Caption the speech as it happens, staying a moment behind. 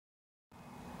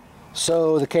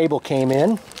So the cable came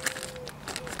in.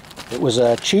 It was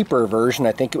a cheaper version.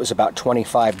 I think it was about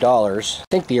 $25. I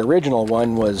think the original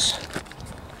one was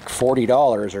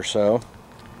 $40 or so.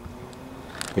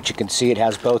 But you can see it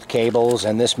has both cables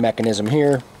and this mechanism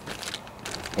here.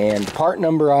 And the part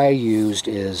number I used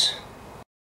is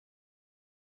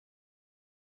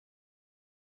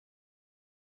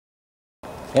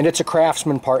and it's a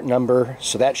Craftsman part number,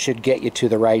 so that should get you to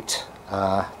the right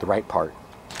part.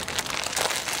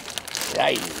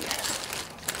 Yay.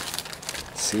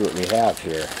 Let's see what we have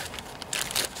here.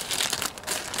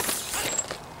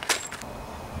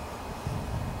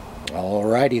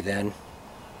 Alrighty then.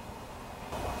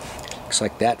 Looks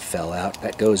like that fell out.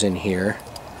 That goes in here.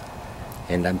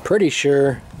 And I'm pretty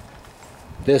sure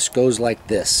this goes like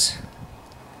this.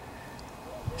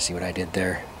 See what I did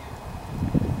there?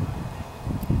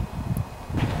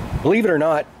 Believe it or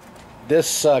not,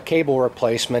 this cable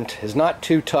replacement is not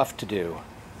too tough to do.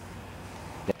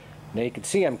 Now you can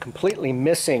see I'm completely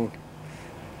missing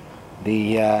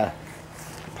the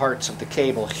parts of the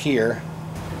cable here.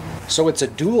 So it's a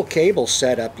dual cable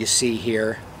setup you see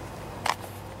here,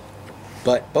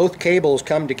 but both cables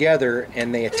come together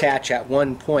and they attach at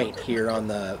one point here on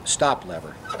the stop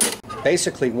lever.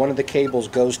 Basically, one of the cables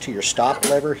goes to your stop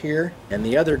lever here and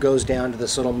the other goes down to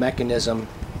this little mechanism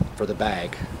for the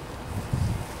bag.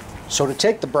 So to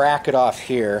take the bracket off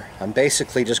here, I'm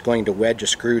basically just going to wedge a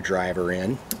screwdriver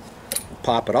in and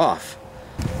pop it off.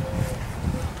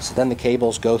 So then the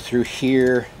cables go through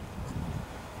here.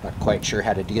 Not quite sure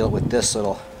how to deal with this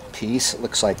little piece. It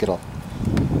looks like it'll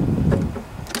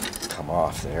come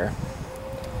off there.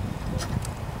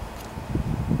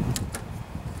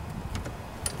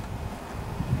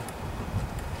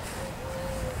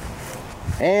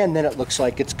 And then it looks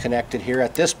like it's connected here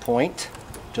at this point.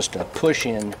 Just a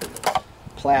push-in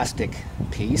plastic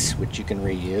piece, which you can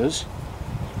reuse.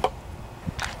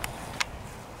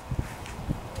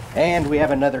 And we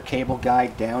have another cable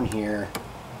guide down here.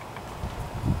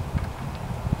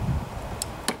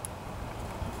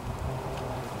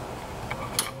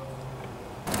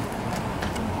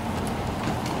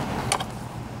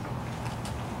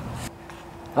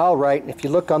 Alright, if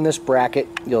you look on this bracket,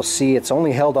 you'll see it's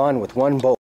only held on with one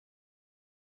bolt.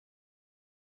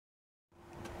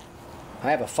 I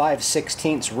have a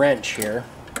 5/16 wrench here.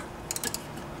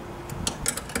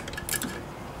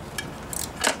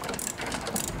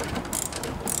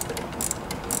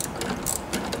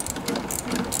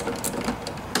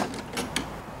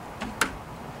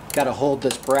 Got to hold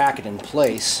this bracket in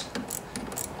place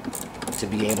to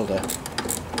be able to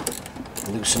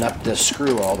loosen up this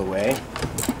screw all the way.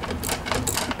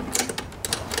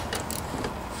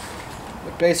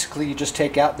 But basically you just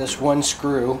take out this one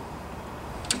screw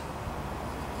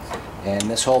and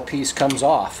this whole piece comes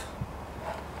off.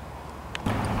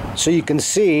 So you can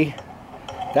see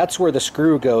that's where the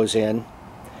screw goes in,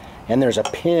 and there's a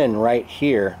pin right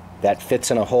here that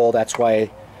fits in a hole. That's why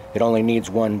it only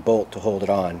needs one bolt to hold it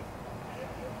on.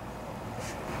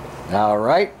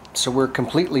 Alright, so we're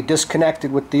completely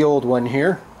disconnected with the old one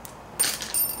here.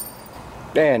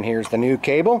 And here's the new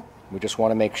cable. We just want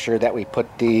to make sure that we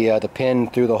put the pin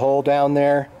through the hole down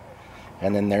there,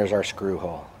 and then there's our screw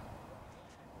hole.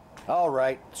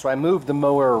 Alright, so I moved the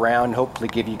mower around, hopefully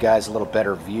give you guys a little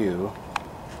better view.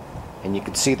 And you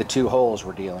can see the two holes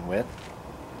we're dealing with.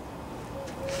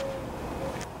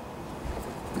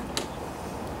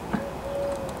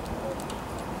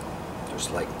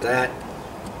 Just like that.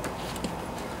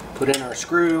 Put in our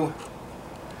screw.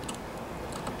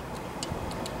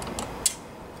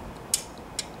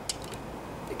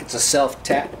 I think it's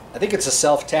a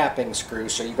self-tapping screw,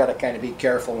 so you've got to kind of be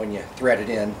careful when you thread it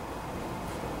in.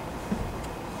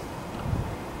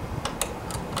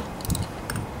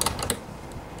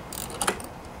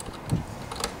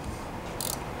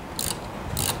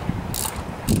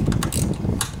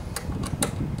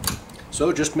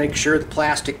 So just make sure the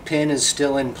plastic pin is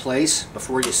still in place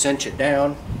before you cinch it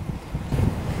down.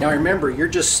 Now remember, you're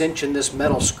just cinching this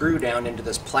metal screw down into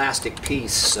this plastic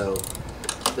piece, so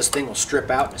this thing will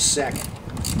strip out in a second.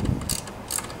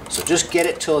 So just get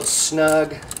it till it's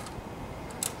snug,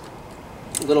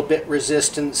 a little bit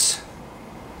resistance.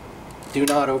 Do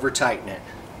not over tighten it.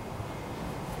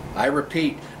 I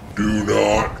repeat, do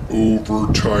not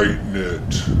over tighten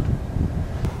it,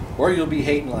 or you'll be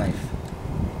hating life.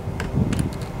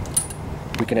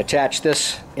 We can attach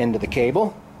this into the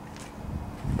cable.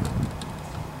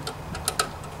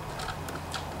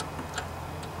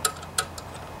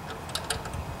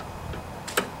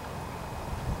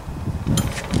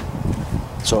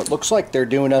 So it looks like they're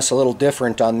doing us a little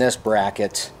different on this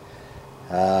bracket.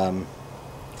 The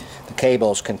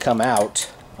cables can come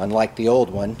out unlike the old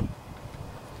one.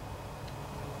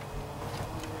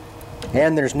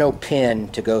 And there's no pin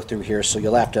to go through here, so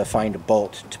you'll have to find a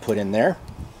bolt to put in there.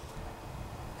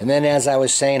 And then, as I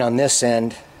was saying, on this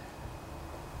end,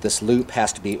 this loop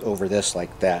has to be over this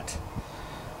like that.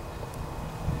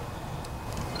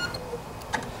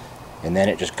 And then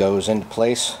it just goes into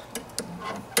place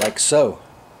like so.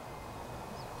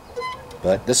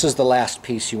 But this is the last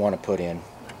piece you want to put in.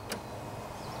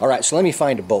 Alright, so let me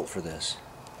find a bolt for this.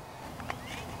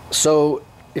 So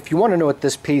if you want to know what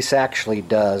this piece actually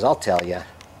does, I'll tell you.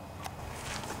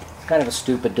 It's kind of a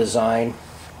stupid design.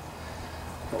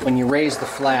 But when you raise the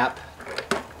flap,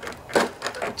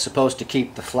 it's supposed to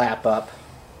keep the flap up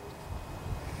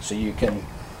so you can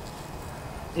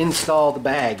install the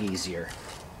bag easier.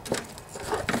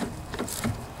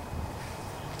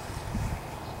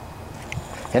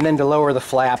 And then to lower the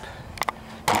flap,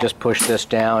 you just push this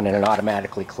down and it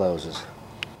automatically closes.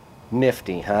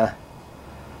 Nifty, huh?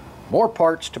 More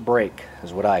parts to break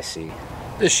is what I see.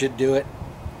 This should do it.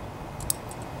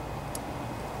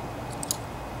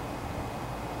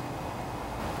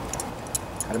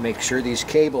 Gotta make sure these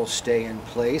cables stay in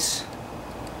place.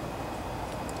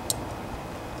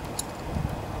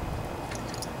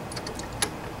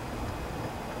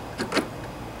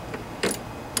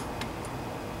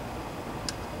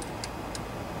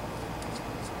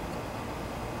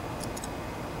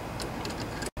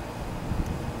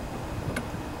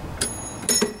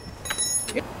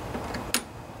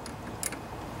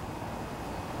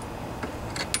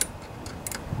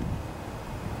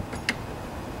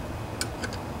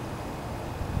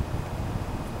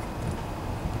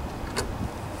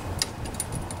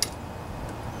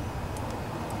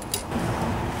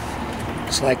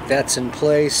 Looks like that's in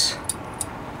place.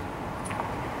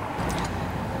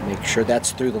 Make sure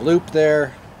that's through the loop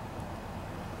there.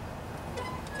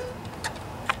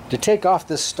 To take off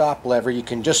this stop lever, you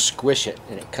can just squish it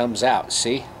and it comes out,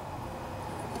 see?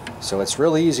 So it's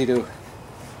really easy to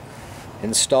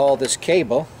install this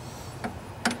cable.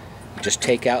 You just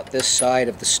take out this side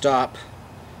of the stop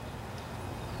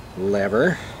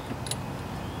lever.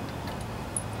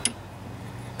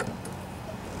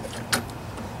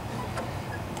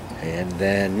 And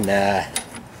then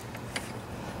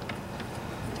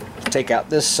take out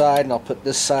this side, and I'll put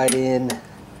this side in,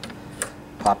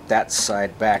 pop that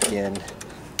side back in,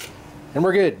 and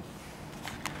we're good.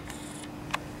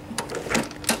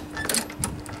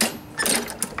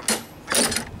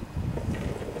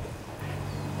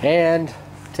 And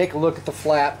take a look at the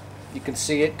flap. You can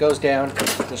see it goes down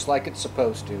just like it's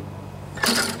supposed to.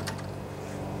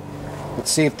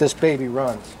 Let's see if this baby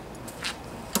runs.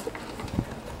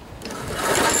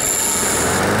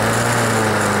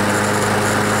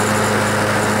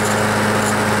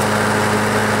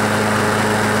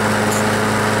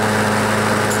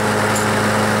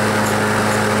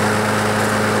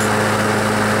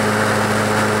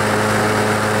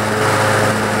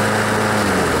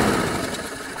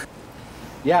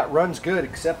 Yeah, it runs good,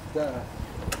 except the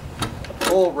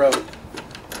pull rope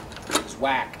is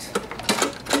whacked.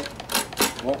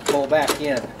 Won't pull back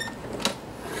in.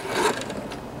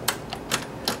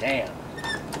 Damn.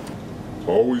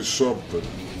 Always something.